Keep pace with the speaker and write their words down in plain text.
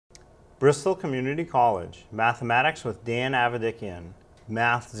Bristol Community College, Mathematics with Dan Avedikian,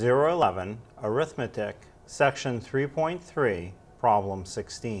 Math 011, Arithmetic, Section 3.3, Problem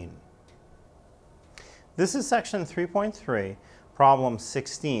 16. This is Section 3.3, Problem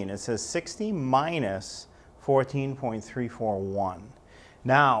 16. It says 60 minus 14.341.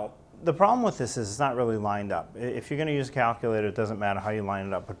 Now, the problem with this is it's not really lined up. If you're going to use a calculator, it doesn't matter how you line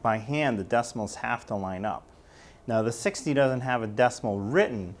it up, but by hand, the decimals have to line up. Now, the 60 doesn't have a decimal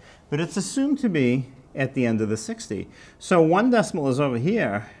written, but it's assumed to be at the end of the 60. So one decimal is over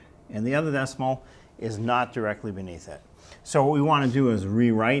here, and the other decimal is not directly beneath it. So what we want to do is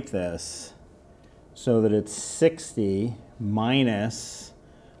rewrite this so that it's 60 minus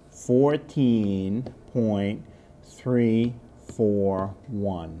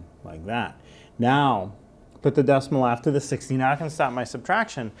 14.341, like that. Now, put the decimal after the 60. Now I can start my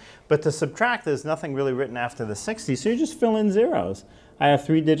subtraction. But to subtract, there's nothing really written after the 60, so you just fill in zeros. I have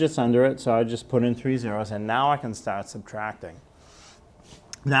 3 digits under it, so I just put in 3 zeros, and now I can start subtracting.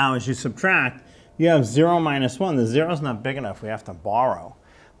 Now, as you subtract, you have 0 minus 1. The 0 is not big enough. We have to borrow.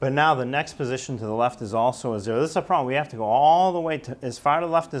 But now the next position to the left is also a 0. This is a problem. We have to go all the way to as far to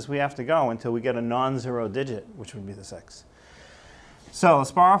the left as we have to go until we get a non-zero digit, which would be the 6. So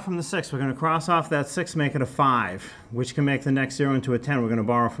let's borrow from the 6. We're going to cross off that 6, make it a 5, which can make the next 0 into a 10. We're going to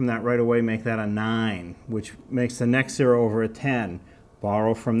borrow from that right away, make that a 9, which makes the next 0 over a 10.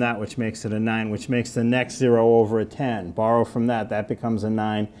 Borrow from that, which makes it a 9, which makes the next 0 over a 10. Borrow from that, that becomes a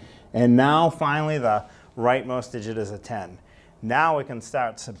 9. And now, finally, the rightmost digit is a 10. Now we can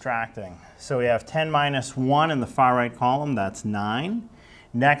start subtracting. So we have 10 minus 1 in the far right column, that's 9.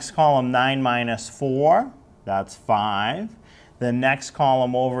 Next column, 9 minus 4, that's 5. The next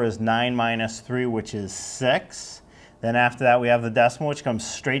column over is 9 minus 3, which is 6. Then after that, we have the decimal, which comes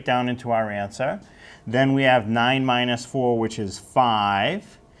straight down into our answer. Then we have 9 minus 4, which is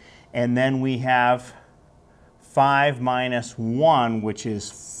 5. And then we have 5 minus 1, which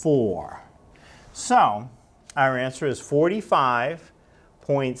is 4. So our answer is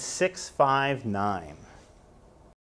 45.659.